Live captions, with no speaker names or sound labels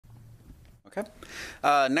Okay.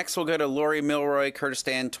 Next, we'll go to Lori Milroy,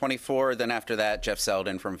 Kurdistan 24. Then after that, Jeff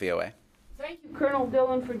Selden from VOA. Thank you, Colonel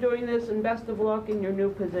Dillon, for doing this, and best of luck in your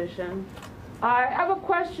new position. I have a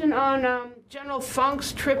question on General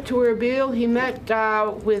Funk's trip to Erbil. He met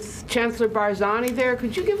with Chancellor Barzani there.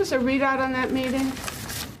 Could you give us a readout on that meeting?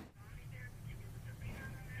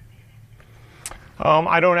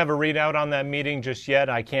 I don't have a readout on that meeting just yet.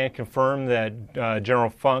 I can confirm that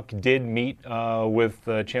General Funk did meet with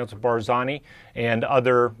Chancellor Barzani and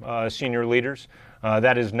other senior leaders.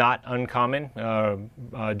 That is not uncommon.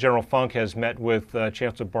 General Funk has met with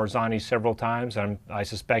Chancellor Barzani several times. I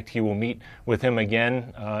suspect he will meet with him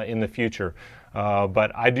again in the future.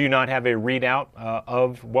 But I do not have a readout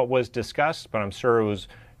of what was discussed, but I'm sure it was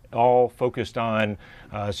all focused on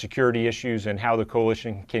security issues and how the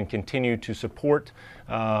coalition can continue to support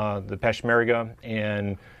the Peshmerga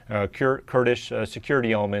and Kurdish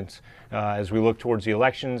security elements as we look towards the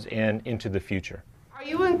elections and into the future.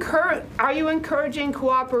 Are you encouraging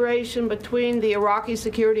cooperation between the Iraqi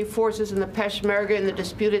security forces and the Peshmerga in the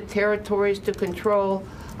disputed territories to control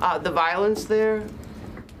the violence there?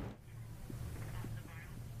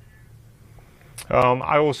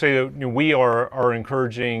 I will say that we are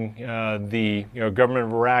encouraging the government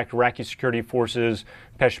of Iraq, Iraqi security forces,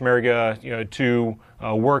 Peshmerga, to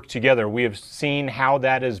work together. We have seen how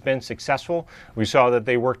that has been successful. We saw that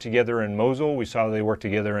they worked together in Mosul. We saw they worked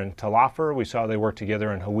together in Tal Afar. We saw they worked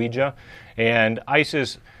together in Hawija. And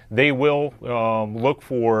ISIS, they will look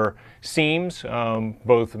for seams,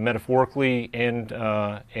 both metaphorically and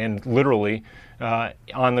literally,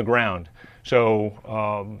 on the ground.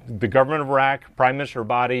 So the government of Iraq, Prime Minister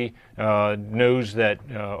Abadi, knows that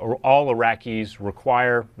all Iraqis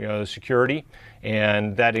require security,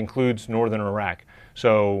 and that includes northern Iraq.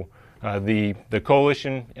 So the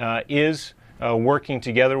coalition is working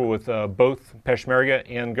together with both Peshmerga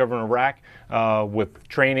and government of Iraq with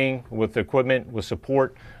training, with equipment, with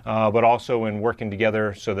support, but also in working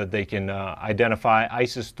together so that they can identify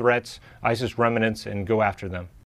ISIS threats, ISIS remnants, and go after them.